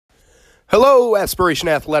Hello, Aspiration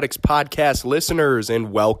Athletics podcast listeners,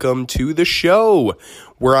 and welcome to the show.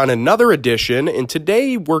 We're on another edition, and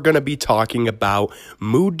today we're going to be talking about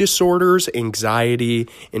mood disorders, anxiety,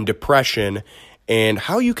 and depression, and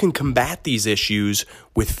how you can combat these issues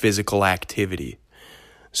with physical activity.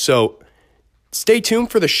 So, stay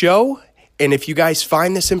tuned for the show, and if you guys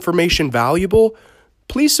find this information valuable,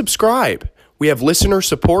 please subscribe. We have listener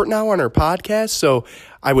support now on our podcast, so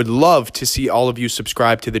I would love to see all of you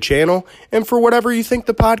subscribe to the channel. And for whatever you think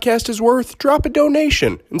the podcast is worth, drop a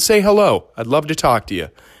donation and say hello. I'd love to talk to you.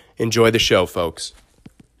 Enjoy the show, folks.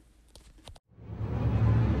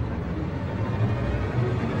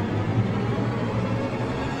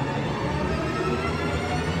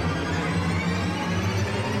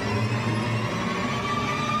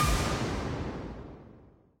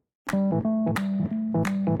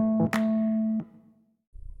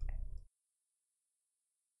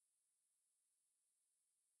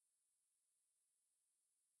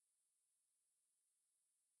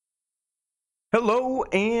 Hello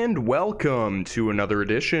and welcome to another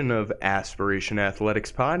edition of Aspiration Athletics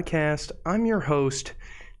Podcast. I'm your host,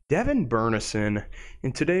 Devin Burnison,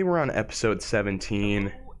 and today we're on episode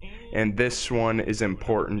 17, and this one is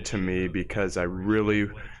important to me because I really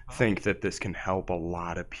think that this can help a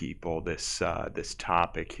lot of people, this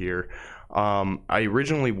topic here. I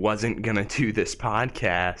originally wasn't going to do this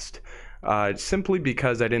podcast simply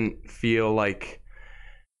because I didn't feel like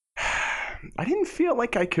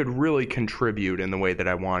I could really contribute in the way that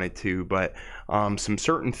I wanted to, but some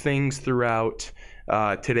certain things throughout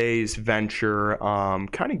today's venture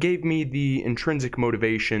kind of gave me the intrinsic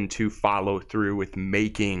motivation to follow through with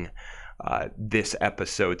making this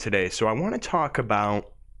episode today. So I want to talk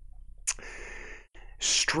about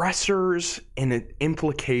stressors and an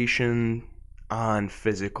implication on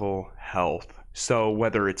physical health. So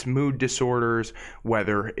whether it's mood disorders,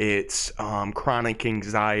 whether it's chronic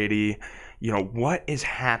anxiety, what is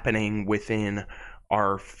happening within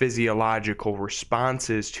our physiological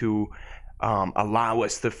responses to allow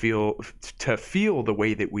us to feel the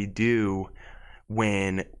way that we do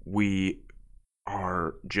when we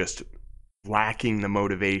are just lacking the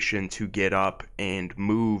motivation to get up and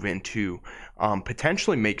move and to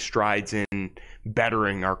potentially make strides in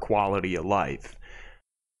bettering our quality of life.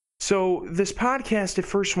 So this podcast, I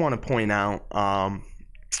first want to point out,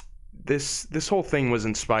 this whole thing was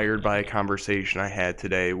inspired by a conversation I had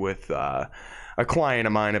today with a client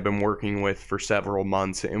of mine I've been working with for several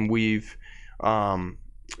months, and we've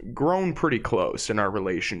grown pretty close in our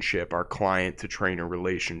relationship, our client-to-trainer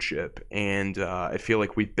relationship, and I feel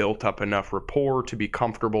like we've built up enough rapport to be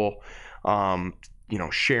comfortable,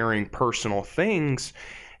 sharing personal things,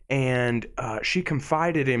 and she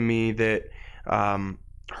confided in me that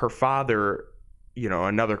her father,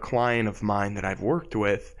 another client of mine that I've worked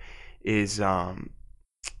with, is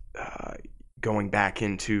going back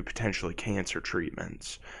into potentially cancer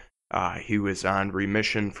treatments. He was on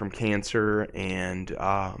remission from cancer, and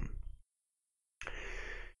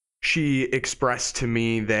she expressed to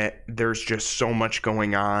me that there's just so much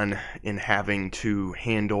going on in having to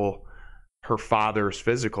handle her father's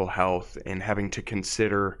physical health and having to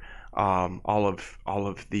consider all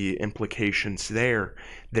of the implications there,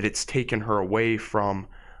 that it's taken her away from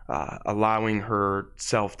allowing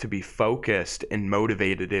herself to be focused and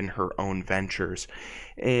motivated in her own ventures.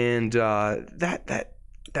 And that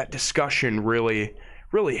discussion really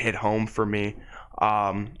hit home for me.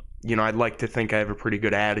 I'd like to think I have a pretty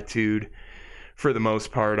good attitude for the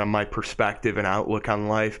most part on my perspective and outlook on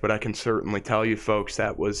life, but I can certainly tell you folks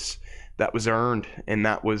that was earned, and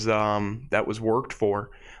that was worked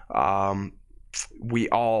for. We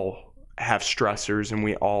all have stressors, and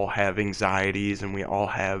we all have anxieties, and we all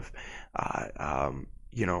have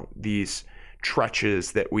these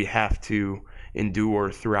treaches that we have to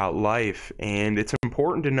endure throughout life, and it's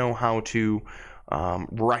important to know how to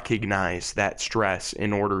recognize that stress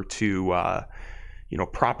in order to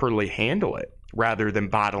properly handle it, rather than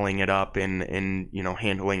bottling it up and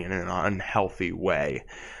handling it in an unhealthy way.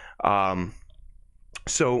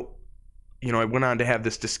 So I went on to have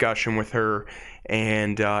this discussion with her,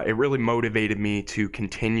 and it really motivated me to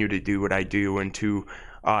continue to do what I do, and to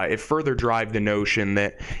it further drive the notion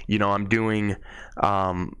that I'm doing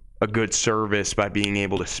a good service by being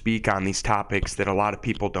able to speak on these topics that a lot of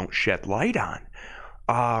people don't shed light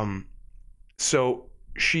on. So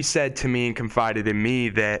she said to me and confided in me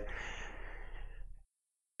that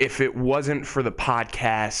if it wasn't for the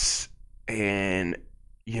podcasts and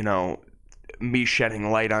me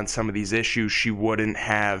shedding light on some of these issues, she wouldn't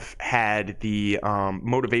have had the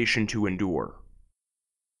motivation to endure.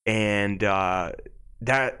 And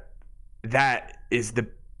that is the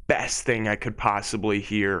best thing I could possibly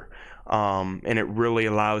hear. And it really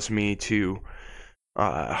allows me to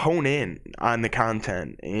hone in on the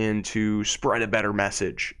content and to spread a better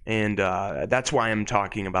message. And that's why I'm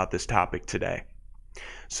talking about this topic today.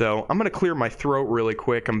 So I'm going to clear my throat really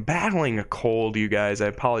quick. I'm battling a cold, you guys. I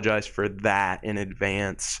apologize for that in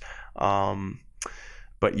advance.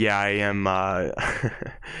 But yeah, I am I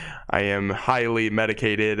am highly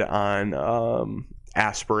medicated on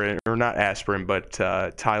aspirin, or not aspirin, but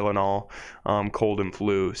Tylenol, cold and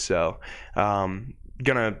flu. So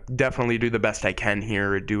gonna definitely do the best I can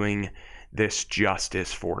here at doing this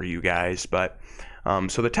justice for you guys. But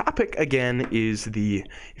so the topic again is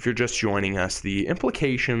if you're just joining us, the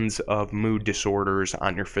implications of mood disorders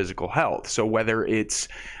on your physical health. So whether it's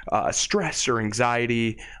stress or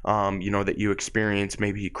anxiety, that you experience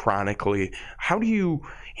maybe chronically, how do you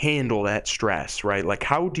handle that stress, right? Like,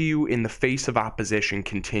 how do you, in the face of opposition,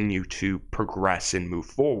 continue to progress and move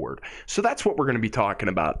forward? So that's what we're going to be talking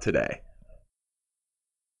about today.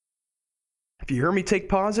 If you hear me take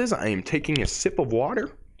pauses, I am taking a sip of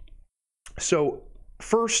water. So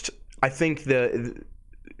first, I think the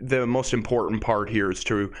most important part here is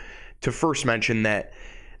to first mention that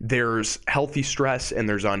there's healthy stress and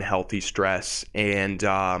there's unhealthy stress, and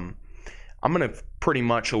I'm going to pretty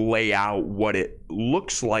much lay out what it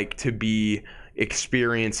looks like to be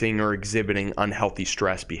experiencing or exhibiting unhealthy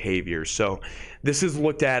stress behaviors. So this is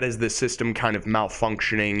looked at as the system kind of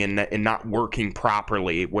malfunctioning and not working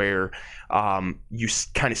properly, where you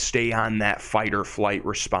kind of stay on that fight or flight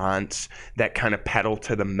response, that kind of pedal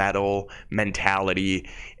to the metal mentality,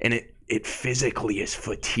 and it physically is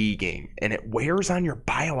fatiguing, and it wears on your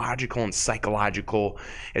biological and psychological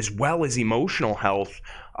as well as emotional health.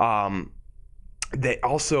 That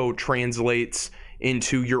also translates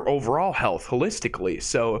into your overall health holistically.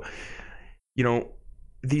 So,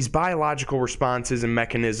 these biological responses and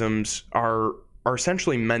mechanisms are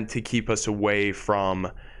essentially meant to keep us away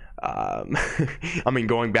from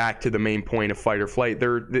going back to the main point of fight or flight,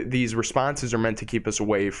 these responses are meant to keep us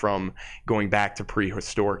away from going back to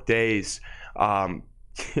prehistoric days,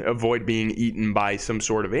 avoid being eaten by some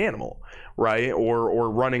sort of animal, right?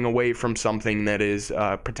 Or running away from something that is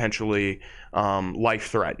potentially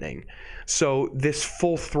life-threatening. So this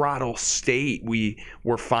full throttle state,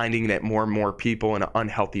 we're finding that more and more people in an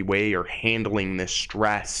unhealthy way are handling this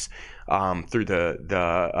stress through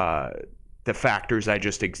the factors I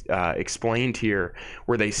just explained here,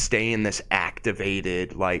 where they stay in this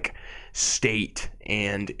activated state,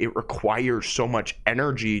 and it requires so much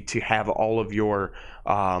energy to have all of your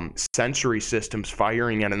sensory systems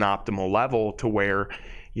firing at an optimal level, to where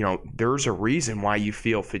there's a reason why you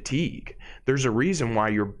feel fatigue. There's a reason why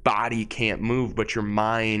your body can't move, but your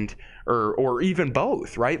mind, or even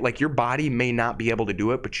both, right? Like, your body may not be able to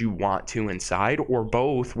do it, but you want to inside, or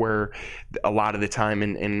both, where a lot of the time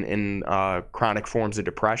in chronic forms of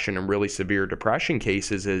depression and really severe depression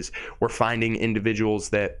cases, is we're finding individuals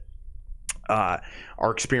that are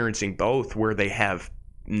experiencing both, where they have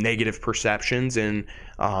negative perceptions and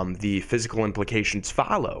the physical implications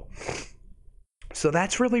follow. So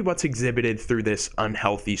that's really what's exhibited through this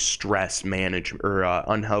unhealthy stress management, or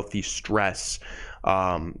unhealthy stress,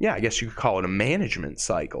 I guess you could call it a management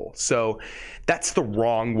cycle. So that's the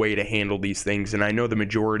wrong way to handle these things. And I know the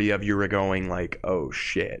majority of you are going like, oh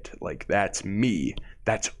shit, like that's me.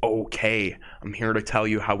 That's okay. I'm here to tell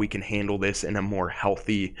you how we can handle this in a more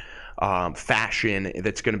healthy fashion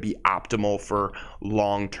that's going to be optimal for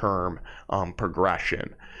long-term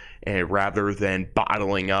progression. And rather than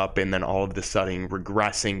bottling up and then all of a sudden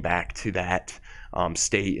regressing back to that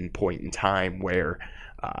state and point in time where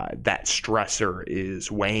that stressor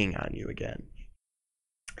is weighing on you again.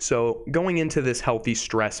 So going into this healthy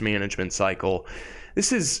stress management cycle,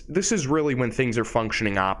 this is really when things are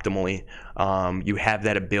functioning optimally. You have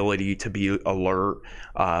that ability to be alert,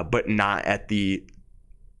 but not at the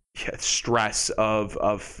stress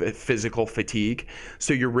of physical fatigue.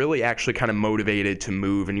 So you're really actually kind of motivated to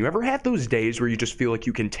move. And you ever have those days where you just feel like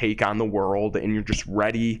you can take on the world and you're just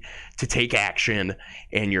ready to take action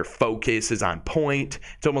and your focus is on point?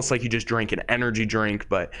 It's almost like you just drank an energy drink,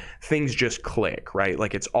 but things just click, right?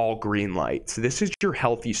 Like it's all green light. So this is your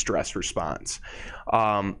healthy stress response.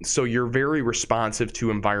 So you're very responsive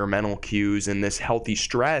to environmental cues, and this healthy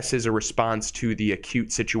stress is a response to the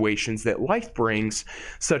acute situations that life brings,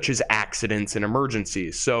 such as accidents and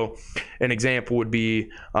emergencies. So an example would be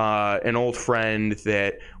an old friend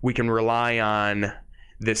that we can rely on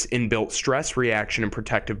this inbuilt stress reaction and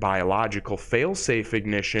protective biological fail-safe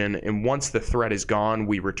ignition, and once the threat is gone,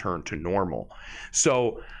 we return to normal.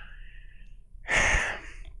 So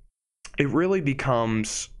it really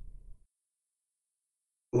becomes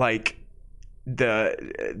like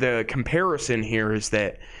the comparison here is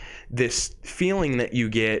that this feeling that you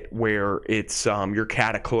get where it's your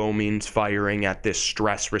catecholamines firing at this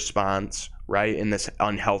stress response, right, in this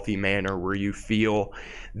unhealthy manner where you feel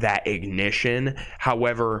that ignition.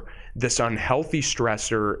 However, this unhealthy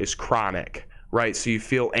stressor is chronic, right? So you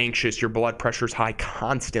feel anxious, your blood pressure's high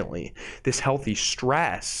constantly. This healthy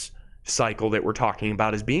stress cycle that we're talking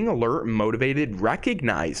about is being alert and motivated,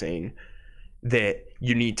 recognizing that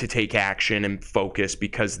you need to take action and focus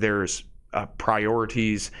because there's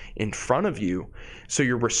priorities in front of you. So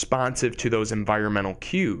you're responsive to those environmental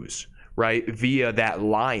cues, right? Via that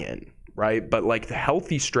lion, right? But like the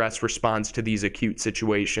healthy stress response to these acute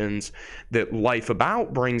situations that life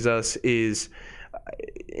about brings us is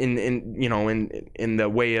in the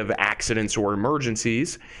way of accidents or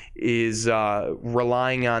emergencies is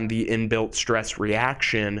relying on the inbuilt stress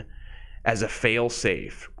reaction as a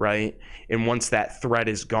fail-safe, right? And once that threat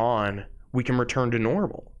is gone, we can return to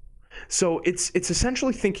normal. So it's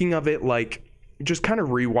essentially thinking of it like just kind of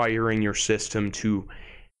rewiring your system to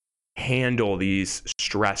handle these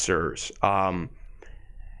stressors.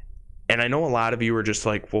 And I know a lot of you are just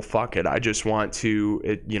like, well, fuck it. I just want to,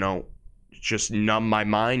 just numb my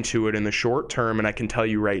mind to it in the short term. And I can tell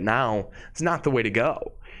you right now, it's not the way to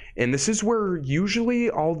go. And this is where usually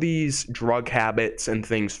all these drug habits and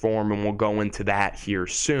things form, and we'll go into that here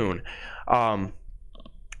soon.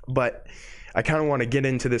 But I kind of want to get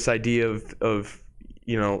into this idea of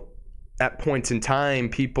at points in time,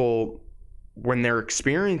 people, when they're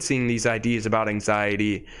experiencing these ideas about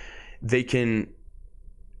anxiety, they can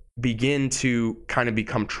begin to kind of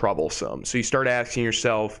become troublesome. So you start asking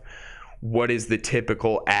yourself, what is the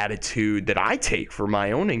typical attitude that I take for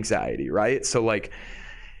my own anxiety, right? So like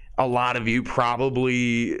a lot of you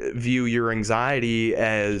probably view your anxiety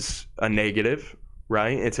as a negative,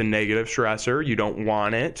 right? It's a negative stressor. You don't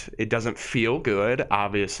want it. It doesn't feel good,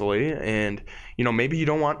 obviously. And, maybe you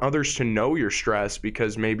don't want others to know you're stressed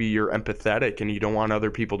because maybe you're empathetic and you don't want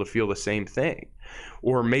other people to feel the same thing.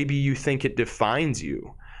 Or maybe you think it defines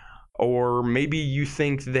you. Or maybe you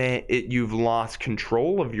think that you've lost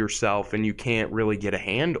control of yourself and you can't really get a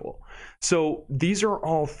handle. So these are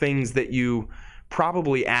all things that you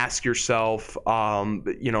probably ask yourself,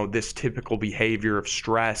 this typical behavior of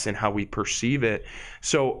stress and how we perceive it.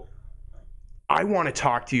 So I want to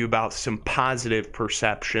talk to you about some positive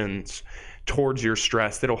perceptions towards your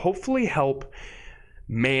stress that'll hopefully help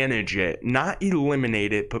manage it, not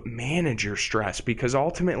eliminate it, but manage your stress. Because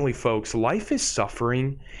ultimately, folks, life is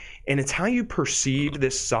suffering, and it's how you perceive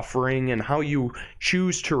this suffering and how you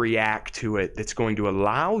choose to react to it that's going to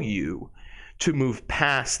allow you to move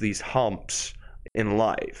past these humps in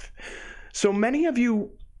life. So many of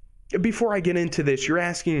you, before I get into this, you're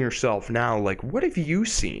asking yourself now, like, what have you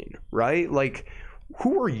seen, right? Like,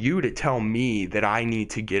 who are you to tell me that I need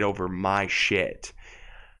to get over my shit?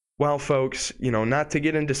 Well, folks, not to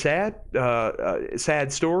get into sad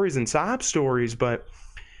stories and sob stories, but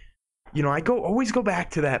I always go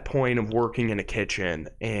back to that point of working in a kitchen,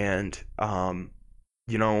 and I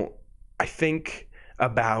think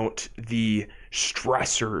about the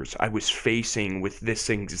stressors I was facing with this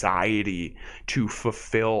anxiety to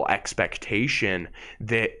fulfill expectation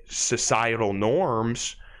that societal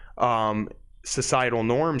norms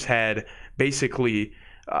had basically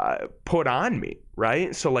put on me,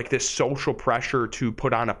 right? So like this social pressure to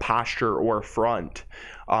put on a posture or a front,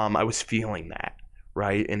 I was feeling that,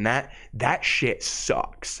 right? And that shit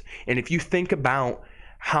sucks. And if you think about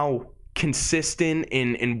how consistent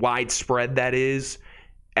and widespread that is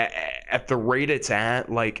at the rate it's at,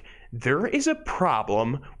 like, there is a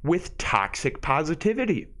problem with toxic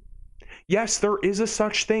positivity. Yes, there is a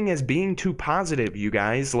such thing as being too positive, you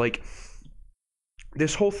guys. Like,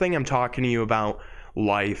 this whole thing I'm talking to you about,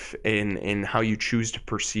 life and how you choose to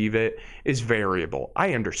perceive it, is variable.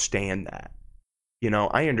 I understand that.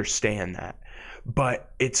 I understand that.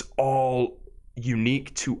 But it's all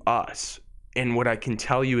unique to us. And what I can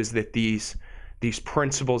tell you is that these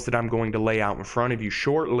principles that I'm going to lay out in front of you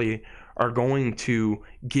shortly are going to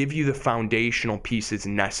give you the foundational pieces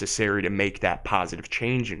necessary to make that positive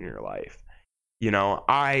change in your life.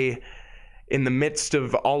 In the midst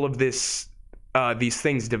of all of this, these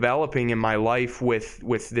things developing in my life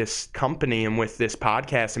with this company and with this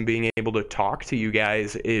podcast and being able to talk to you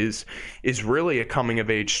guys is really a coming of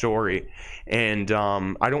age story. And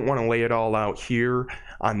I don't want to lay it all out here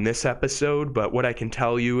on this episode, but what I can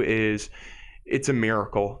tell you is it's a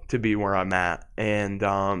miracle to be where I'm at. And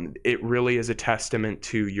it really is a testament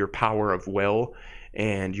to your power of will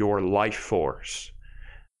and your life force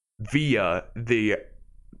via the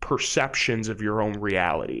perceptions of your own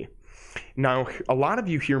reality. Now, a lot of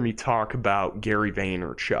you hear me talk about Gary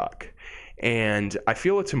Vaynerchuk, and I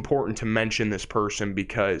feel it's important to mention this person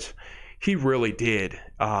because he really did,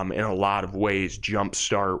 in a lot of ways,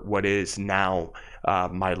 jumpstart what is now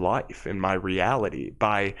my life and my reality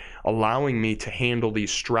by allowing me to handle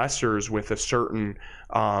these stressors with a certain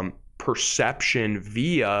perception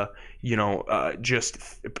via,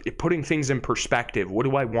 just putting things in perspective. What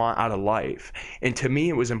do I want out of life? And to me,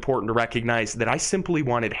 it was important to recognize that I simply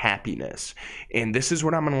wanted happiness. And this is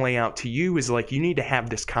what I'm going to lay out to you is like, you need to have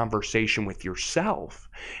this conversation with yourself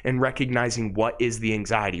and recognizing what is the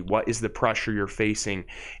anxiety, what is the pressure you're facing,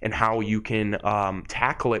 and how you can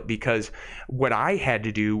tackle it. Because what I had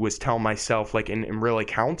to do was tell myself, like, and really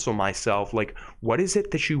counsel myself, like, what is it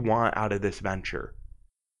that you want out of this venture?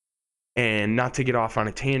 And not to get off on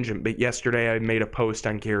a tangent, but yesterday I made a post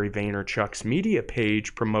on Gary Vaynerchuk's media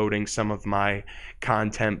page promoting some of my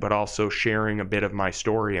content, but also sharing a bit of my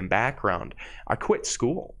story and background. I quit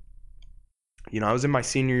school. I was in my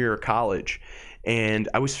senior year of college, and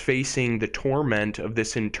I was facing the torment of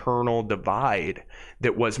this internal divide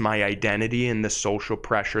that was my identity and the social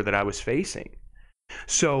pressure that I was facing.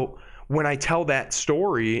 So when I tell that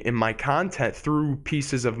story in my content, through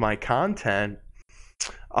pieces of my content,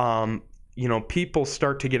 people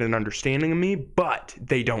start to get an understanding of me, but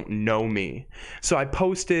they don't know me. So I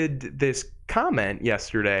posted this comment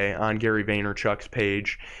yesterday on Gary Vaynerchuk's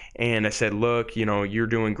page, and I said, look, you're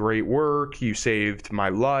doing great work. You saved my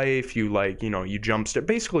life. You jumpstart,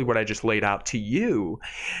 basically what I just laid out to you.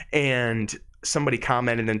 And somebody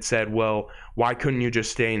commented and said, well, why couldn't you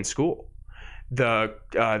just stay in school? The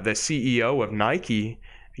CEO of Nike,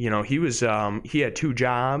 he had 2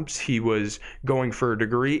 jobs, he was going for a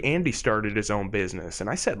degree, and he started his own business. And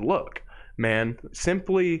I said, look, man,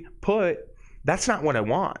 simply put, that's not what I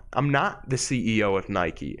want. I'm not the CEO of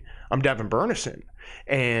Nike. I'm Devin Burnison.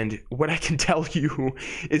 And what I can tell you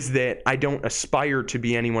is that I don't aspire to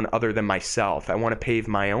be anyone other than myself. I want to pave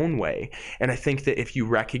my own way. And I think that if you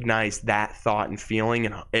recognize that thought and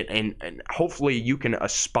feeling, and hopefully you can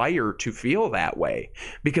aspire to feel that way,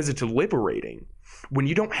 because it's liberating. When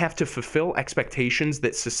you don't have to fulfill expectations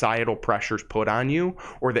that societal pressures put on you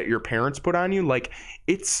or that your parents put on you, like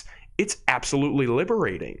it's absolutely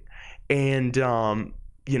liberating. And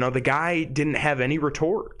the guy didn't have any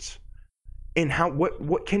retorts. And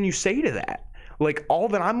what can you say to that? Like, all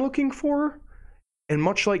that I'm looking for, and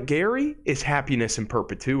much like Gary, is happiness in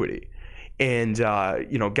perpetuity. And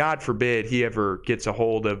God forbid he ever gets a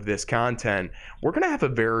hold of this content, we're going to have a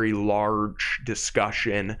very large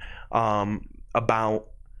discussion about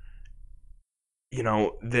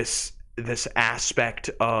this aspect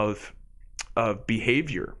of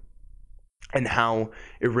behavior, and how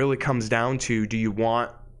it really comes down to, do you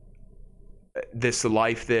want this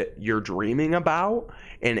life that you're dreaming about?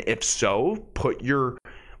 And if so, put your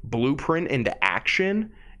blueprint into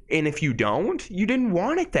action. And if you don't, you didn't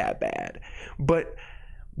want it that bad. But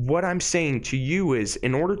what I'm saying to you is,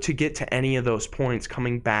 in order to get to any of those points,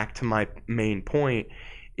 coming back to my main point,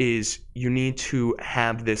 is you need to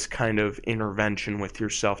have this kind of intervention with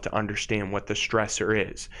yourself to understand what the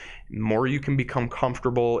stressor is. The more you can become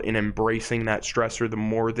comfortable in embracing that stressor, the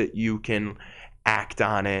more that you can act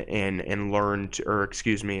on it and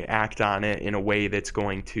act on it in a way that's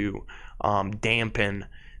going to dampen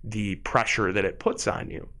the pressure that it puts on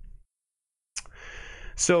you.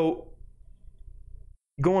 So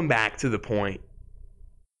going back to the point,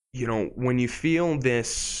 when you feel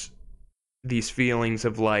these feelings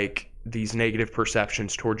of like these negative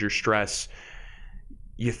perceptions towards your stress,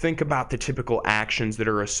 you think about the typical actions that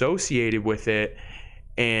are associated with it,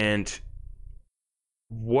 and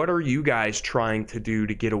what are you guys trying to do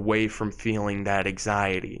to get away from feeling that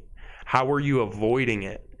anxiety? How are you avoiding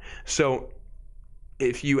it? So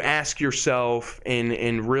if you ask yourself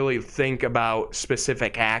and really think about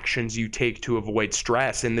specific actions you take to avoid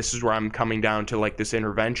stress, and this is where I'm coming down to like this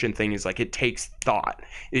intervention thing, is like, it takes thought,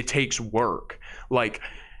 it takes work, like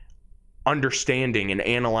understanding and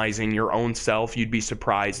analyzing your own self. You'd be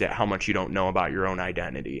surprised at how much you don't know about your own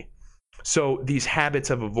identity. So these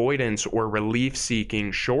habits of avoidance or relief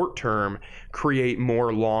seeking short term create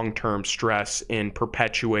more long-term stress and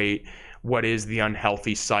perpetuate what is the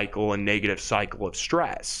unhealthy cycle and negative cycle of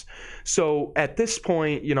stress. So at this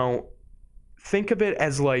point, think of it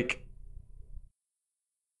as like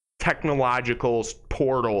technological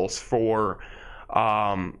portals for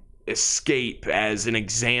escape, as an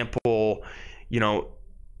example,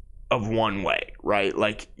 of one way, right?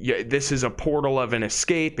 Like, this is a portal of an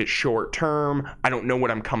escape. It's short term. I don't know what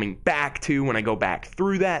I'm coming back to when I go back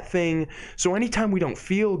through that thing. So anytime we don't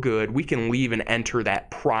feel good, we can leave and enter that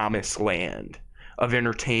promised land, of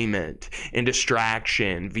entertainment and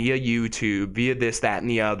distraction via YouTube, via this, that, and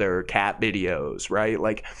the other, cat videos, right?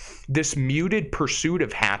 Like this muted pursuit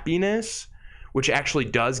of happiness, which actually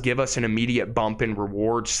does give us an immediate bump in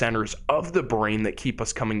reward centers of the brain that keep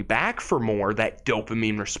us coming back for more, that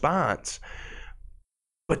dopamine response.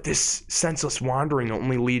 But this senseless wandering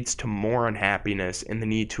only leads to more unhappiness and the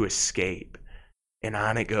need to escape. And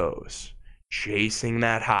on it goes, chasing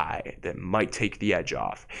that high that might take the edge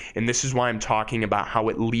off. And this is why I'm talking about how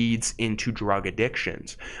it leads into drug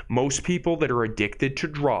addictions. Most people that are addicted to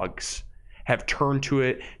drugs have turned to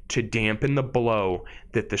it to dampen the blow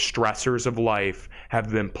that the stressors of life have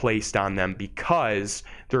been placed on them, because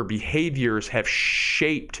their behaviors have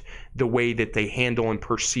shaped the way that they handle and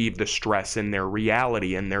perceive the stress in their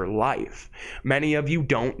reality, in their life. Many of you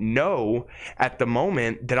don't know at the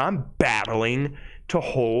moment that I'm battling to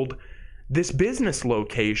hold this business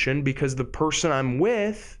location because the person I'm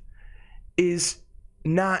with is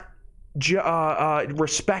not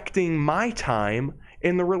respecting my time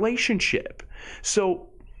in the relationship. So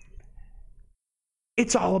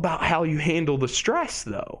it's all about how you handle the stress,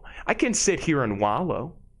 though. I can sit here and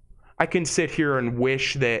wallow. I can sit here and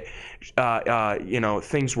wish that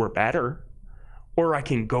things were better, or I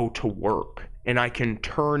can go to work and I can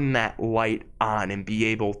turn that light on and be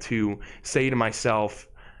able to say to myself,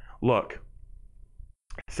 look,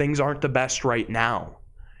 things aren't the best right now.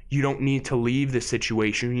 You don't need to leave the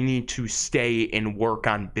situation. You need to stay and work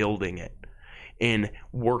on building it and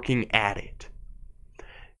working at it.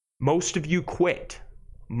 Most of you quit.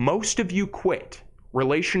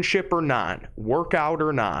 Relationship or non, workout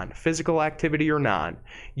or non, physical activity or non.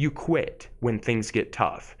 You quit when things get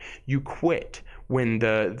tough. You quit when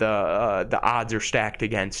the odds are stacked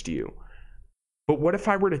against you. But what if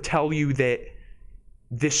I were to tell you that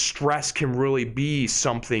this stress can really be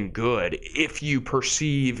something good if you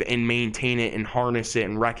perceive and maintain it and harness it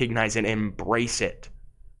and recognize it and embrace it?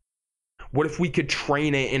 What if we could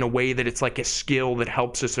train it in a way that it's like a skill that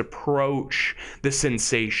helps us approach the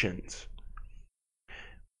sensations?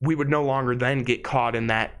 We would no longer then get caught in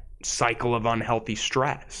that cycle of unhealthy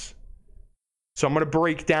stress. So I'm going to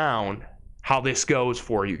break down how this goes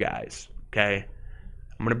for you guys, okay?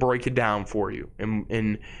 I'm going to break it down for you,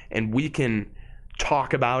 and we can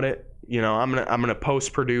talk about it. You know, I'm gonna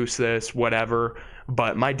post produce this, whatever,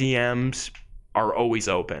 but my DMs are always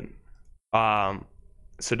open.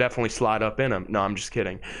 So definitely slide up in them. No, I'm just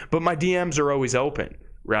kidding. But my DMs are always open,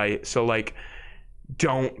 right? So like,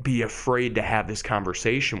 don't be afraid to have this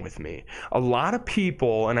conversation with me. A lot of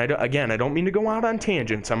people, and I don't mean to go out on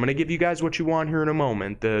tangents. I'm going to give you guys what you want here in a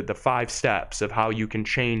moment, the 5 steps of how you can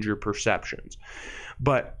change your perceptions.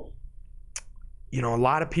 But, you know, a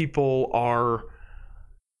lot of people are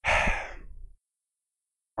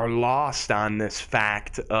lost on this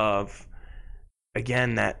fact of,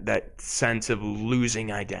 again, that sense of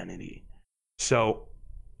losing identity. So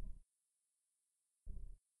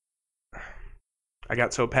I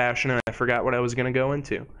got so passionate I forgot what I was going to go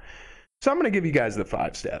into. So I'm going to give you guys the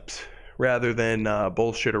 5 steps rather than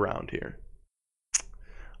bullshit around here.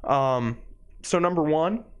 So number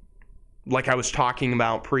 1, like I was talking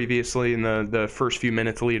about previously in the first few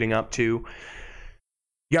minutes leading up to,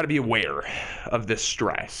 you got to be aware of this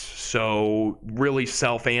stress. So really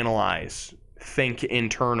self-analyze, think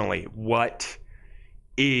internally. What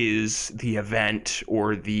is the event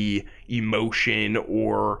or the emotion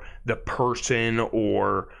or the person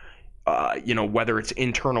or, whether it's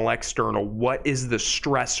internal, external, what is the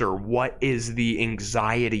stressor? What is the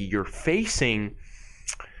anxiety you're facing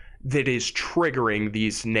that is triggering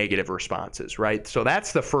these negative responses, right? So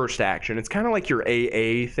that's the first action. It's kind of like your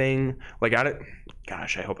AA thing. Like, I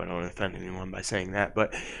hope I don't offend anyone by saying that,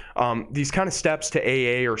 but these kind of steps to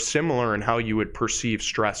AA are similar in how you would perceive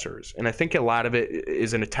stressors. And I think a lot of it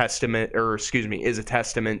is a testament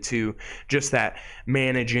to just that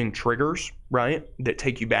managing triggers, right? That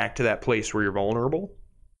take you back to that place where you're vulnerable.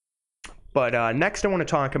 But next I want to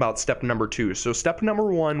talk about step number 2. So step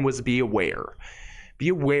number 1 was be aware. Be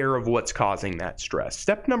aware of what's causing that stress.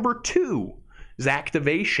 Step number 2 is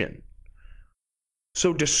activation.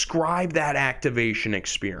 So describe that activation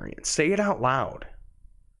experience. Say it out loud.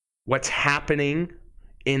 What's happening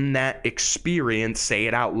in that experience, say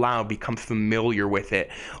it out loud. Become familiar with it.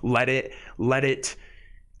 Let it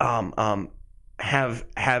have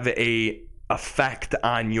a effect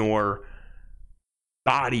on your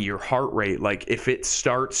body, your heart rate. Like if it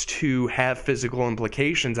starts to have physical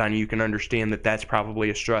implications on you, you can understand that that's probably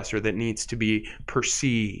a stressor that needs to be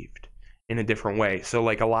perceived in a different way. So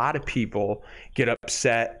like a lot of people get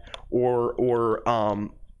upset or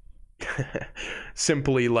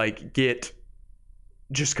simply like get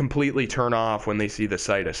just completely turn off when they see the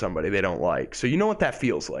sight of somebody they don't like. So you know what that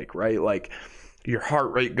feels like, right? Like your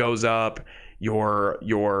heart rate goes up, your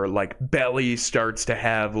like belly starts to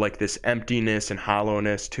have like this emptiness and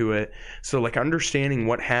hollowness to it. So like understanding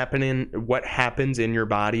what happens in your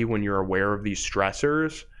body when you're aware of these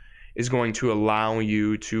stressors is going to allow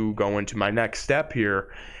you to go into my next step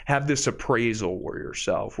here, have this appraisal for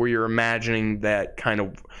yourself where you're imagining that kind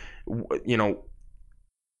of, you know,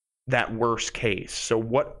 that worst case. So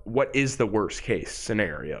what is the worst case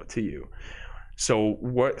scenario to you? So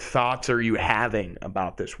what thoughts are you having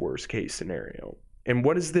about this worst case scenario? And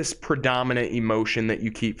what is this predominant emotion that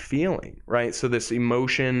you keep feeling, right? So this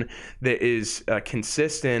emotion that is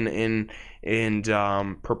consistent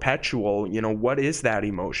and perpetual, you know, what is that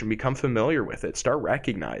emotion? Become familiar with it. Start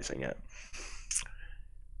recognizing it.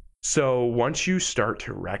 So once you start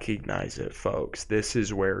to recognize it, folks, this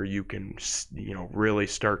is where you can, you know, really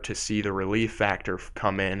start to see the relief factor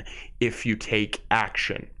come in if you take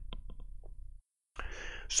action.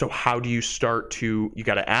 So how do you start to, you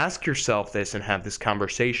got to ask yourself this and have this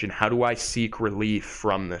conversation. How do I seek relief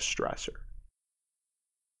from this stressor?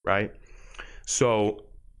 Right? So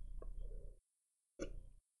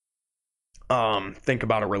think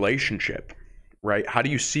about a relationship, right? How do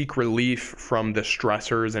you seek relief from the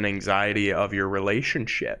stressors and anxiety of your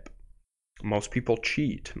relationship? Most people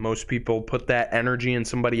cheat. Most people put that energy in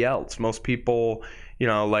somebody else. Most people, you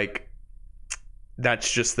know, like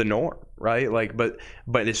that's just the norm, right? Like, but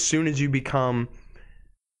as soon as you become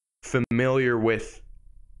familiar with,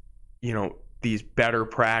 you know, these better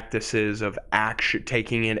practices of action,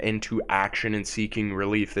 taking it into action and seeking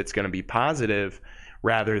relief that's going to be positive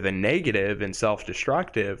rather than negative and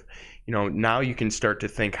self-destructive, you know, now you can start to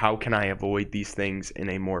think, how can I avoid these things in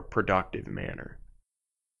a more productive manner?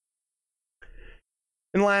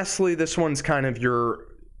 And lastly, this one's kind of your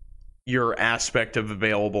aspect of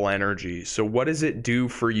available energy. So what does it do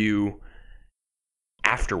for you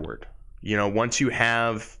afterward? You know, once you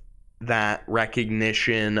have that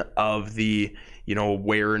recognition of the, you know,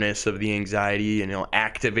 awareness of the anxiety, you know,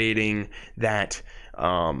 activating that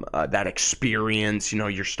that experience, you know,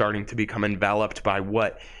 you're starting to become enveloped by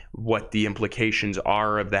what the implications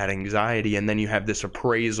are of that anxiety, and then you have this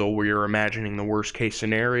appraisal where you're imagining the worst case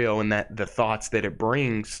scenario and that the thoughts that it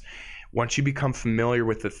brings. Once you become familiar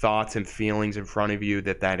with the thoughts and feelings in front of you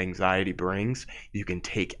that anxiety brings, you can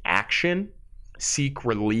take action, seek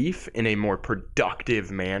relief in a more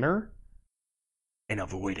productive manner, and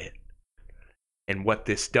avoid it. And what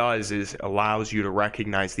this does is allows you to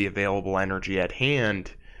recognize the available energy at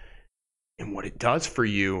hand. And what it does for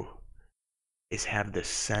you is have this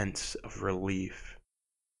sense of relief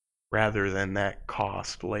rather than that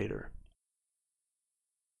cost later.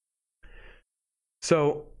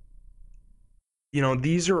 So, you know,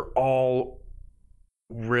 these are all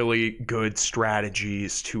really good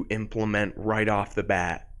strategies to implement right off the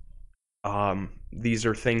bat. These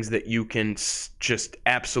are things that you can just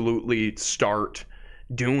absolutely start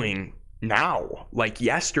doing now, like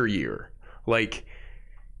yesteryear. Like,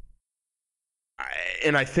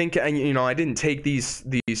 and I think, you know, I didn't take these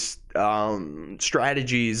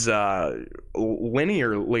strategies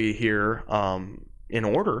linearly here in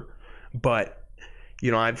order, but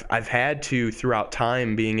you know, I've had to throughout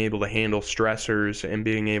time being able to handle stressors and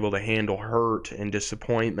being able to handle hurt and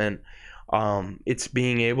disappointment. It's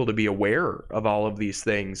being able to be aware of all of these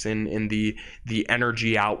things and the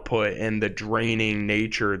energy output and the draining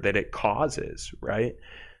nature that it causes, right?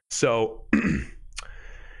 So,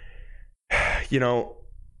 you know,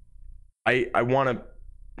 I want to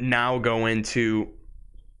now go into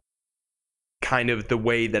kind of the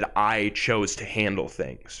way that I chose to handle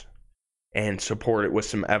things and support it with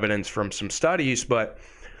some evidence from some studies. But,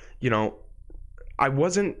 you know, I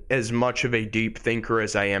wasn't as much of a deep thinker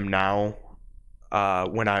as I am now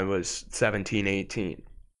when I was 17, 18.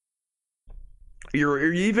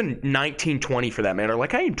 You're even 19, 20 for that matter.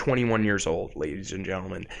 Like, I am 21 years old, ladies and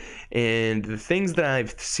gentlemen. And the things that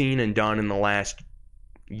I've seen and done in the last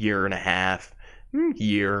year and a half,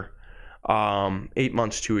 8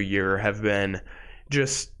 months to a year have been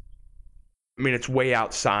just, I mean, it's way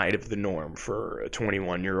outside of the norm for a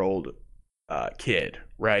 21-year-old kid,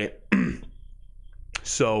 right?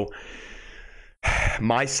 So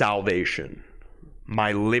my salvation,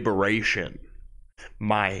 my liberation,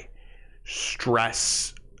 my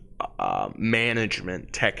stress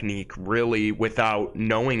management technique really, without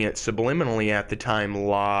knowing it subliminally at the time,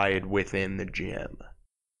 lied within the gym.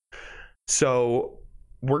 So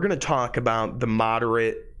we're going to talk about the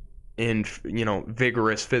moderate and, you know,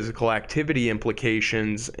 vigorous physical activity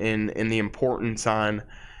implications and the importance on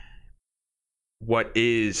what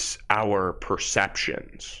is our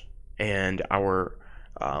perceptions and our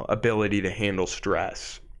ability to handle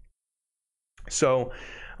stress. So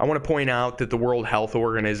I want to point out that the World Health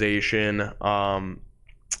Organization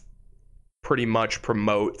pretty much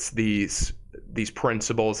promotes these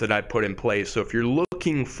principles that I put in place. So if you're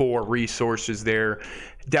looking for resources there,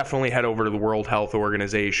 definitely head over to the World Health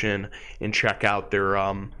Organization and check out their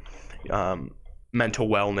mental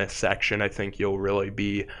wellness section. I think you'll really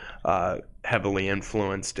be heavily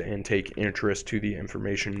influenced and take interest to the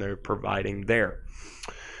information they're providing there.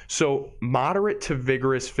 So moderate to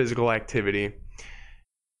vigorous physical activity.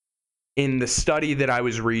 In the study that I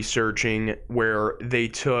was researching, where they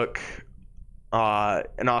took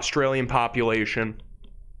an Australian population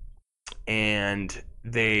and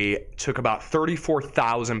they took about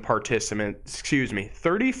 34,000 participants.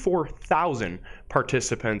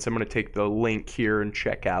 I'm going to take the link here and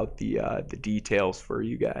check out the details for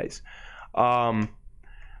you guys.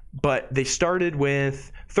 But they started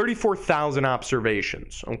with 34,000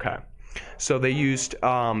 observations. Okay. So they used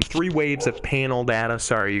 3 waves of panel data.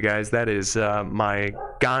 Sorry, you guys, that is my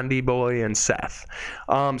Gandhi boy and Seth.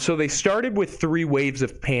 So they started with 3 waves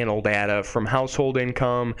of panel data from household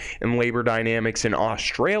income and labor dynamics in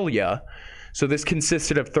Australia. So this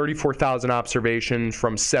consisted of 34,000 observations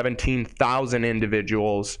from 17,000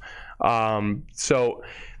 individuals. So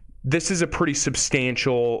this is a pretty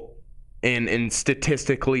substantial and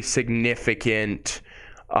statistically significant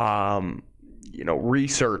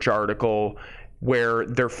research article where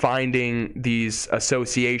they're finding these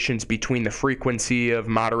associations between the frequency of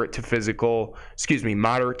moderate to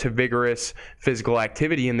vigorous physical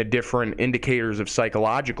activity and the different indicators of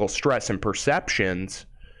psychological stress and perceptions.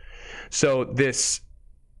 So this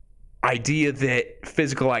idea that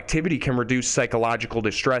physical activity can reduce psychological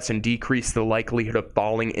distress and decrease the likelihood of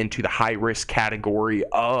falling into the high-risk category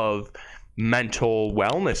of mental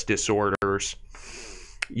wellness disorders,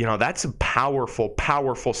 that's a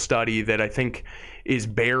powerful study that I think is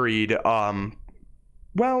buried.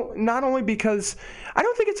 Well, not only because I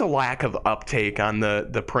don't think it's a lack of uptake on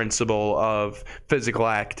the principle of physical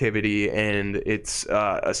activity and its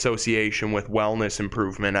association with wellness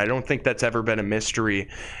improvement. I don't think that's ever been a mystery.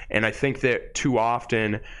 And I think that too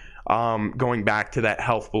often, going back to that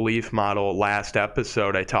health belief model last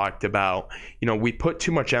episode, I talked about, we put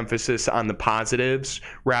too much emphasis on the positives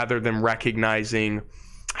rather than recognizing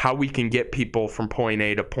how we can get people from point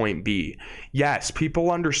A to point B. Yes, people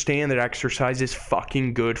understand that exercise is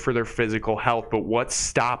fucking good for their physical health, but what's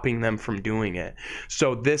stopping them from doing it?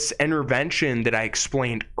 So this intervention that I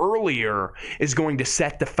explained earlier is going to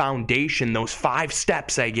set the foundation. Those 5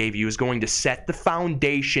 steps I gave you is going to set the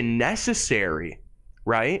foundation necessary,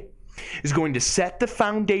 right? Is going to set the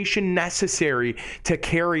foundation necessary to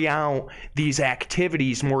carry out these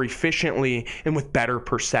activities more efficiently and with better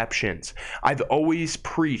perceptions. I've always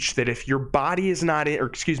preached that if your body is not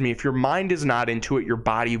if your mind is not into it, your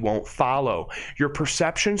body won't follow. Your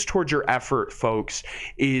perceptions towards your effort, folks,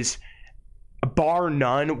 is bar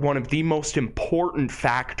none one of the most important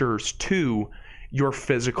factors to your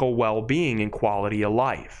physical well-being and quality of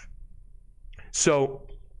life. So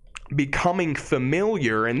becoming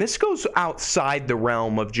familiar, and this goes outside the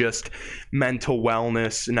realm of just mental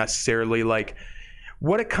wellness necessarily, like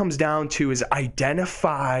what it comes down to is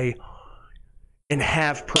identify and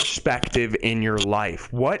have perspective in your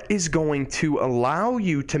life. What is going to allow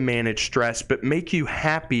you to manage stress but make you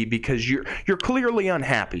happy, because you're clearly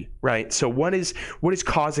unhappy, right? So what is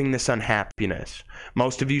causing this unhappiness?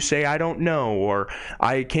 Most of you say, I don't know, or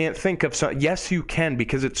I can't think of something. Yes, you can,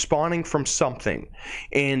 because it's spawning from something.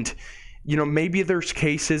 And maybe there's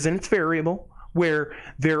cases, and it's variable, where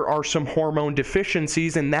there are some hormone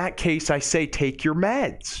deficiencies. In that case, I say take your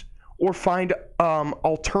meds or find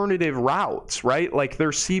alternative routes, right? Like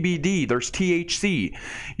there's CBD, there's THC,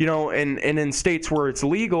 and in states where it's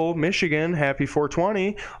legal, Michigan, happy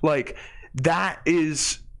 420, like that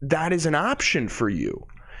is an option for you.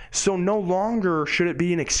 So no longer should it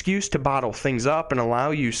be an excuse to bottle things up and allow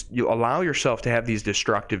yourself to have these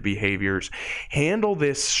destructive behaviors. Handle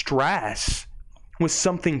this stress with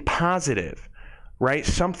something positive, right?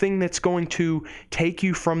 Something that's going to take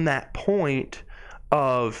you from that point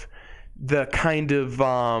of the kind of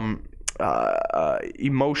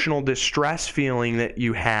emotional distress feeling that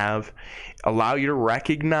you have, allow you to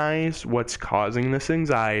recognize what's causing this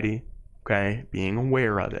anxiety, okay? Being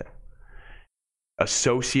aware of it.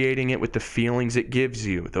 Associating it with the feelings it gives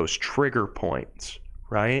you, those trigger points,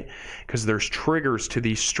 right? Because there's triggers to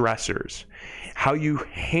these stressors. How you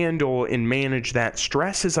handle and manage that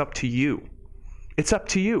stress is up to you. It's up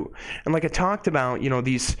to you. And like I talked about,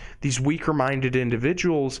 these weaker-minded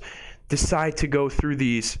individuals, decide to go through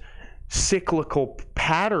these cyclical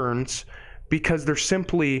patterns because they're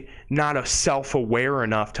simply not self-aware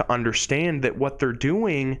enough to understand that what they're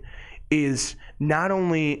doing is not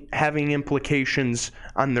only having implications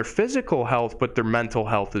on their physical health, but their mental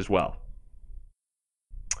health as well.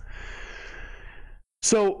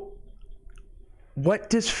 So, what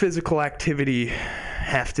does physical activity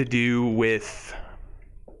have to do with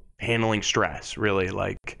handling stress, really?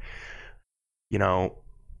 Like,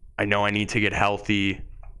 I know I need to get healthy.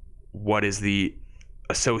 What is the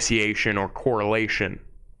association or correlation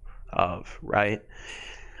of, right?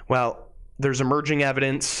 Well, there's emerging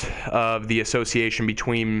evidence of the association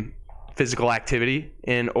between physical activity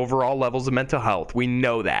and overall levels of mental health. We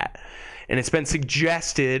know that. And it's been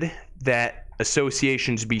suggested that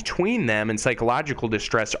associations between them and psychological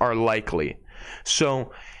distress are likely.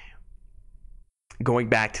 So, going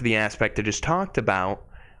back to the aspect I just talked about,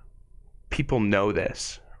 people know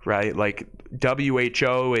this, right? Like,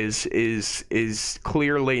 WHO is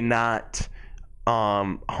clearly not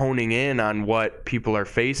honing in on what people are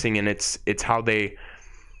facing, and it's how they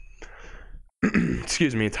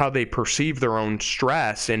it's how they perceive their own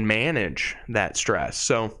stress and manage that stress.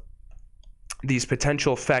 So these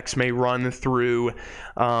potential effects may run through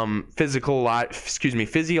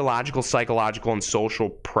physiological, psychological, and social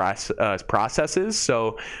processes.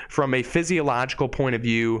 So from a physiological point of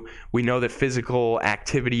view, we know that physical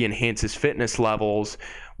activity enhances fitness levels,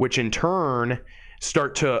 which in turn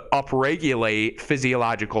start to upregulate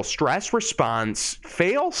physiological stress response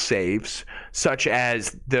fail-safes, such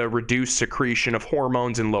as the reduced secretion of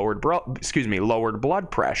hormones and lowered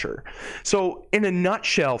blood pressure. So in a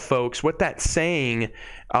nutshell, folks, what that's saying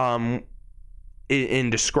in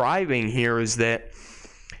describing here is that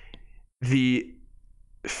the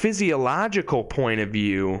physiological point of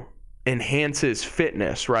view enhances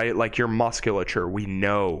fitness, right? Like your musculature, we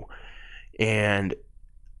know. And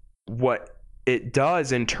what it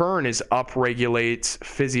does in turn is upregulates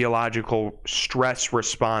physiological stress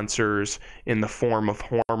responses in the form of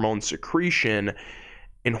hormone secretion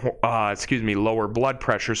and lower blood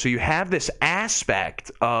pressure. So you have this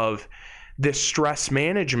aspect of this stress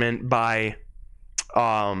management by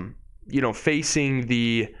facing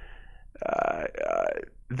the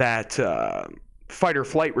fight or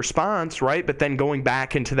flight response, right? But then going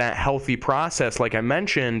back into that healthy process, like I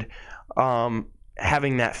mentioned,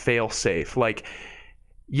 having that fail safe. Like,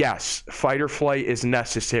 yes, fight or flight is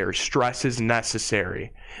necessary. Stress is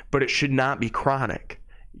necessary, but it should not be chronic.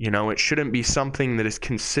 It shouldn't be something that is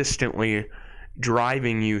consistently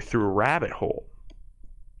driving you through a rabbit hole.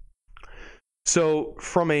 So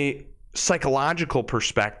from a psychological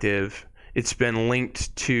perspective, it's been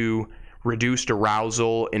linked to reduced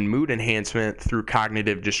arousal and mood enhancement through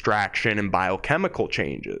cognitive distraction and biochemical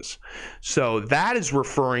changes. So that is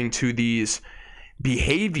referring to these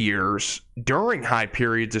behaviors during high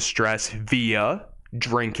periods of stress via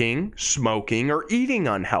drinking, smoking, or eating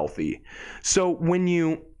unhealthy. So when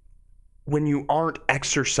you aren't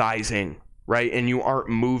exercising, right, and you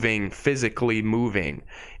aren't physically moving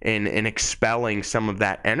and expelling some of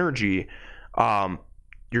that energy,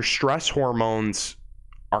 your stress hormones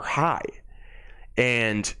are high.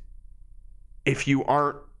 And if you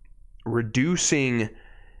aren't reducing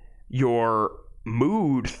your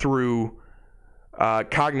mood through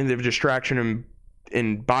cognitive distraction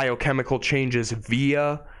and biochemical changes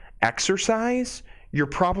via exercise, you're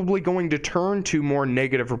probably going to turn to more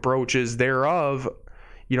negative approaches thereof,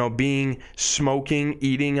 being smoking,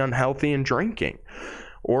 eating unhealthy, and drinking,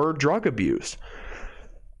 or drug abuse.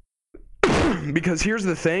 Because here's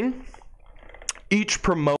the thing, each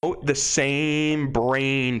promote the same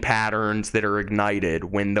brain patterns that are ignited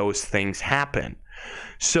when those things happen.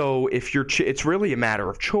 So it's really a matter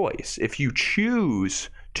of choice. If you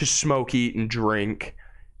choose to smoke, eat, and drink,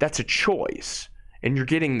 that's a choice, and you're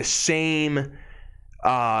getting the same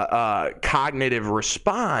cognitive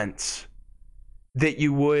response that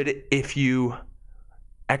you would if you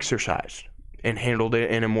exercised and handled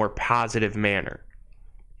it in a more positive manner.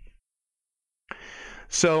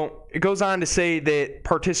 So it goes on to say that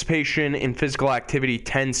participation in physical activity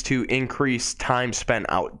tends to increase time spent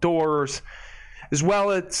outdoors, as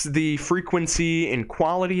well as the frequency and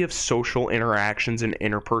quality of social interactions and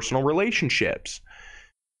interpersonal relationships.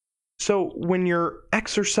 So when you're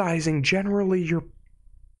exercising, generally you're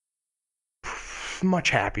much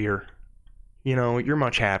happier. You're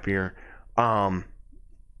much happier. And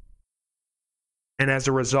as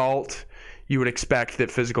a result, you would expect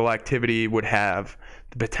that physical activity would have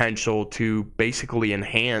the potential to basically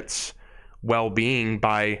enhance well-being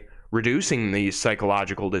by reducing these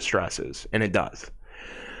psychological distresses, and it does.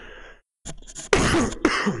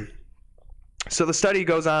 So the study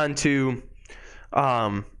goes on to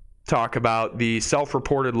talk about the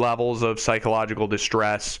self-reported levels of psychological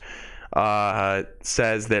distress.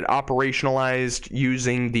 Says that operationalized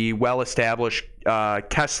using the well-established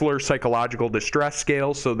Kessler psychological distress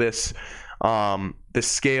scale. So this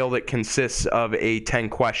scale that consists of a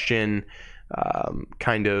 10-question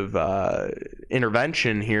kind of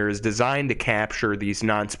intervention here is designed to capture these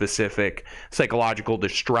nonspecific psychological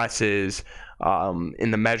distresses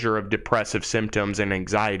in the measure of depressive symptoms and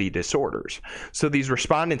anxiety disorders. So these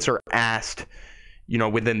respondents are asked,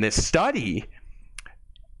 within this study,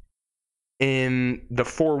 in the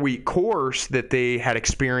 4-week course, that they had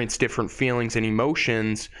experienced different feelings and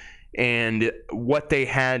emotions, and what they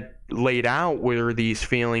had laid out were these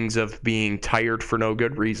feelings of being tired for no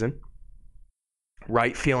good reason,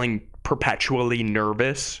 right? Feeling perpetually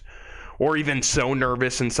nervous, or even so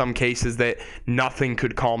nervous in some cases that nothing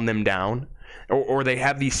could calm them down, or they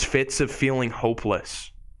have these fits of feeling hopeless,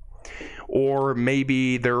 or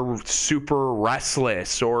maybe they're super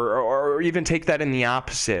restless, or even take that in the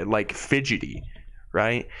opposite, like fidgety,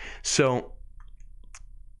 right? So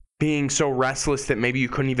being so restless that maybe you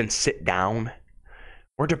couldn't even sit down,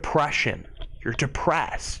 or depression, you're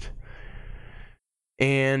depressed,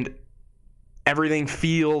 and everything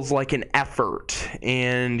feels like an effort,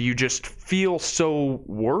 and you just feel so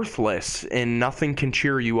worthless, and nothing can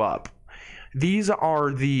cheer you up. These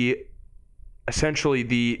are essentially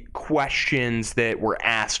the questions that were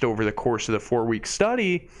asked over the course of the 4-week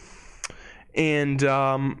study. And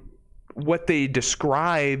what they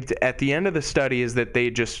described at the end of the study is that they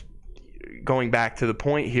just, going back to the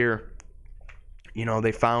point here,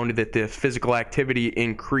 they found that the physical activity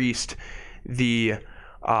increased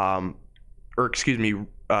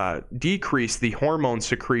decreased the hormone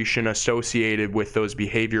secretion associated with those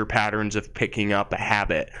behavior patterns of picking up a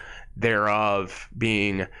habit, thereof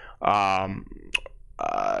being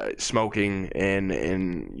smoking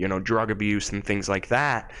and drug abuse and things like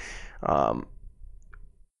that. And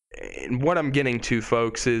what I'm getting to,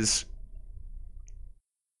 folks, is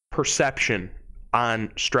perception on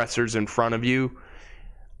stressors in front of you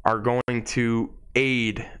are going to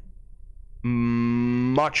aid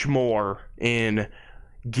much more in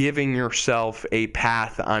giving yourself a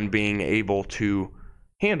path on being able to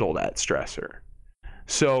handle that stressor.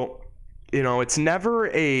 So, it's never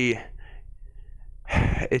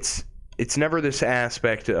it's never this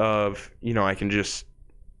aspect of, I can just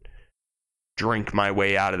drink my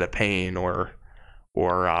way out of the pain, or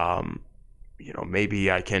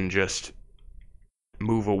maybe I can just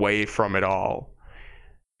move away from it all.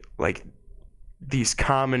 Like these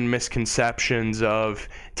common misconceptions of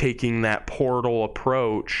taking that portal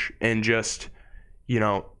approach and just,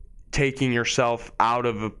 taking yourself out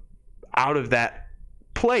of that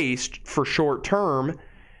place for short term.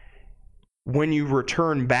 When you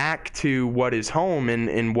return back to what is home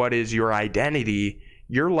and what is your identity,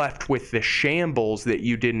 you're left with the shambles that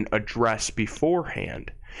you didn't address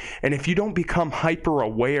beforehand. And if you don't become hyper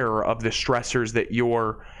aware of the stressors that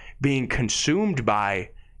you're being consumed by,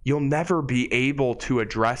 you'll never be able to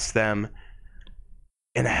address them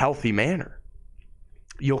in a healthy manner.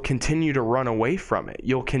 You'll continue to run away from it.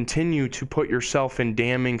 You'll continue to put yourself in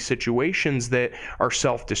damning situations that are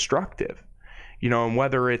self-destructive. And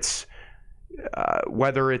whether it's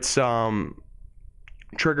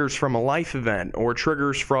triggers from a life event, or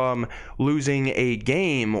triggers from losing a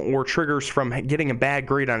game, or triggers from getting a bad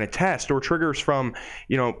grade on a test, or triggers from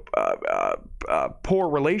poor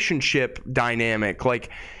relationship dynamic.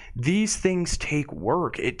 Like, these things take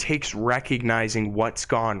work. It takes recognizing what's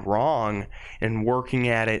gone wrong and working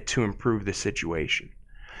at it to improve the situation.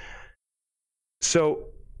 So,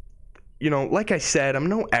 like I said, I'm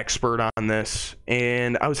no expert on this,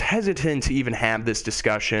 and I was hesitant to even have this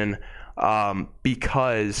discussion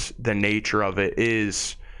because the nature of it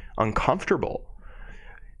is uncomfortable.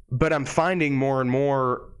 But I'm finding more and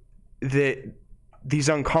more that these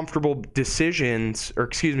uncomfortable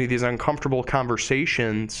these uncomfortable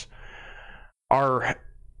conversations are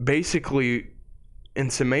basically,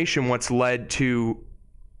 in summation, what's led to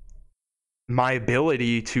my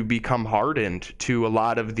ability to become hardened to a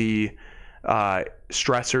lot of the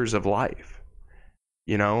stressors of life,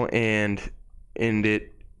 and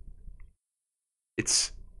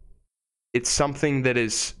it's something that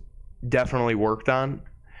is definitely worked on.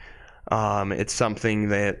 It's something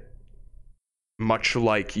that, much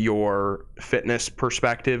like your fitness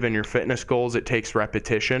perspective and your fitness goals, it takes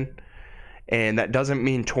repetition. And that doesn't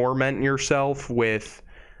mean torment yourself with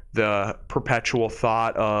the perpetual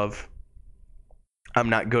thought of, I'm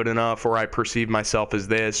not good enough, or I perceive myself as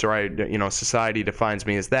this, or society defines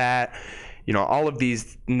me as that. all of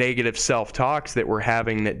these negative self-talks that we're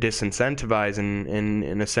having that disincentivize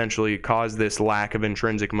and essentially cause this lack of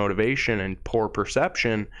intrinsic motivation and poor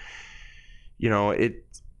perception,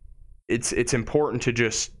 it's important to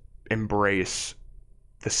just embrace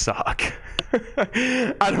the suck.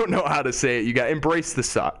 I don't know how to say it. You got embrace the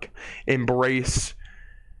suck. Embrace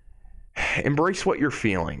what you're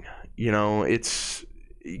feeling. You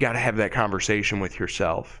got to have that conversation with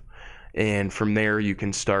yourself, and from there you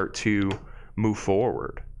can start to move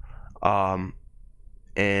forward. And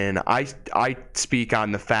I speak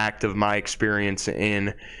on the fact of my experience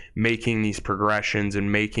in making these progressions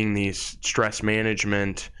and making these stress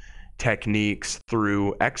management techniques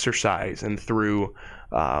through exercise and through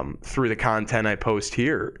the content I post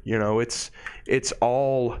here. It's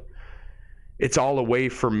all a way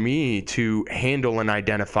for me to handle and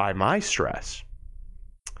identify my stress.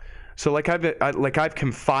 So like I've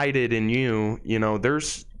confided in you,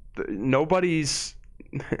 there's nobody's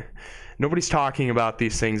talking about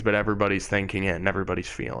these things, but everybody's thinking it and everybody's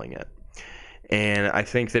feeling it. And I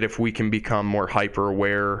think that if we can become more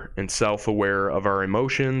hyper-aware and self-aware of our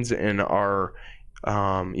emotions and our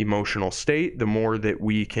emotional state, the more that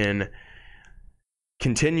we can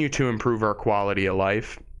continue to improve our quality of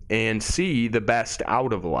life and see the best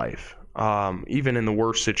out of life, even in the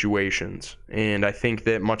worst situations. And I think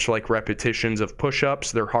that much like repetitions of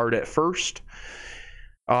push-ups, they're hard at first.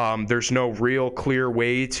 There's no real clear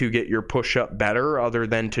way to get your push-up better other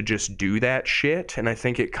than to just do that shit. And I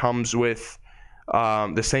think it comes with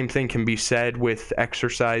the same thing can be said with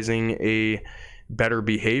exercising a better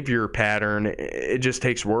behavior pattern. It just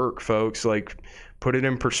takes work, folks. Like, put it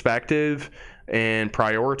in perspective and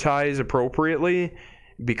prioritize appropriately.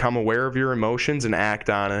 Become aware of your emotions and act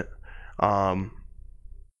on it.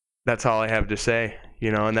 That's all I have to say,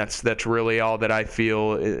 and that's really all that I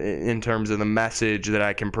feel in terms of the message that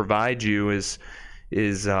I can provide you is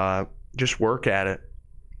just work at it.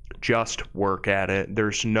 Just work at it.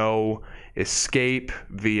 There's no escape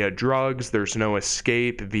via drugs. There's no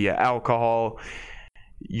escape via alcohol.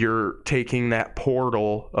 You're taking that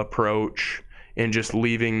portal approach and just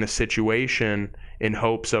leaving the situation in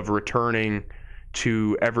hopes of returning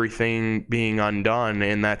to everything being undone,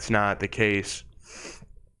 and that's not the case.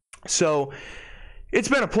 So it's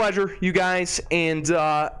been a pleasure, you guys, and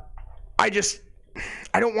I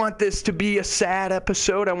don't want this to be a sad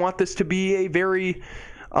episode. I want this to be a very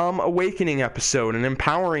awakening episode, an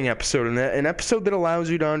empowering episode, and an episode that allows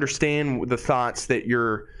you to understand the thoughts that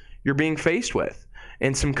you're being faced with,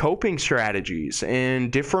 and some coping strategies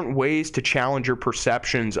and different ways to challenge your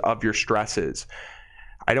perceptions of your stresses.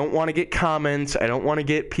 I don't want to get comments. I don't want to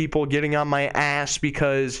get people getting on my ass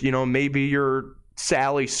because, maybe you're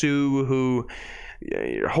Sally Sue who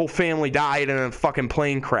your whole family died in a fucking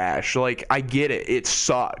plane crash. Like, I get it. It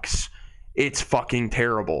sucks. It's fucking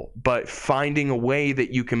terrible. But finding a way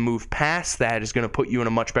that you can move past that is going to put you in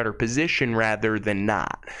a much better position rather than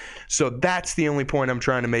not. So that's the only point I'm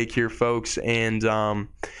trying to make here, folks. And,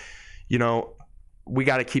 we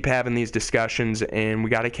got to keep having these discussions, and we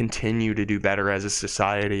got to continue to do better as a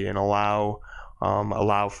society and allow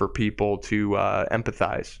for people to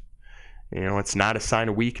empathize. It's not a sign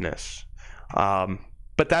of weakness.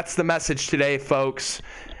 But that's the message today, folks.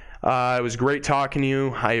 It was great talking to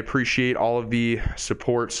you. I appreciate all of the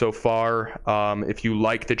support so far. If you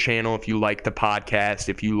like the channel, if you like the podcast,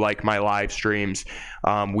 if you like my live streams,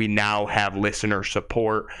 we now have listener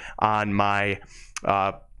support on my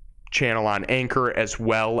channel on Anchor as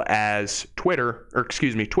well as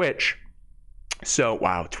Twitch. So,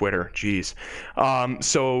 wow, Twitter, geez.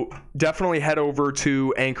 So definitely head over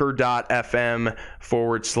to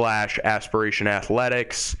anchor.fm/Aspiration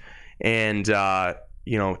Athletics and,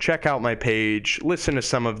 check out my page, listen to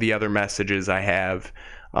some of the other messages I have.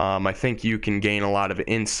 I think you can gain a lot of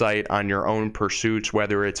insight on your own pursuits,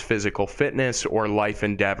 whether it's physical fitness or life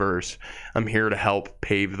endeavors. I'm here to help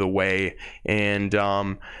pave the way. And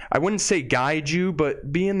I wouldn't say guide you,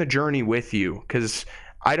 but be in the journey with you, because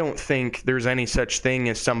I don't think there's any such thing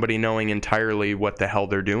as somebody knowing entirely what the hell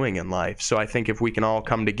they're doing in life. So I think if we can all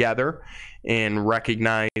come together and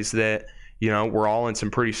recognize that, we're all in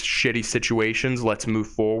some pretty shitty situations, let's move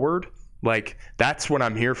forward. Like, that's what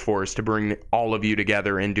I'm here for, is to bring all of you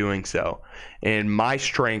together in doing so. And my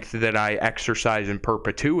strength that I exercise in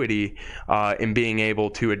perpetuity in being able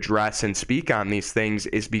to address and speak on these things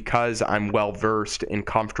is because I'm well versed and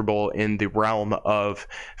comfortable in the realm of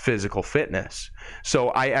physical fitness. So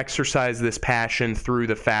I exercise this passion through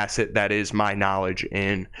the facet that is my knowledge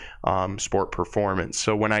in sport performance.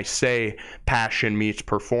 So when I say passion meets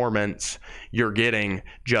performance, you're getting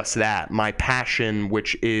just that. My passion,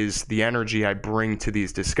 which is the energy I bring to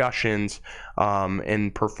these discussions,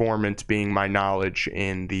 and performance being my knowledge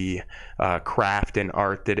in the craft and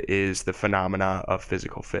art that is the phenomena of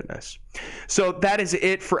physical fitness. So that is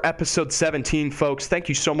it for episode 17, folks. Thank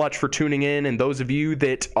you so much for tuning in. And those of you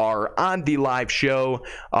that are on the live show,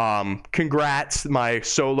 congrats, my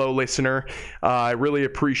solo listener. I really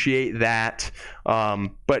appreciate that.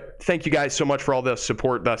 But thank you guys so much for all the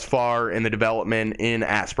support thus far in the development in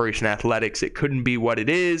Aspiration Athletics. It couldn't be what it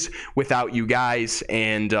is without you guys.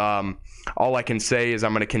 And all I can say is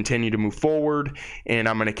I'm going to continue to move forward, and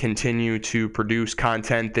I'm going to continue to produce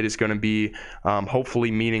content that is going to be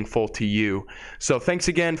hopefully meaningful to you. So thanks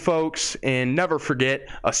again, folks, and never forget,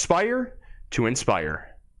 aspire to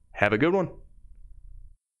inspire. Have a good one.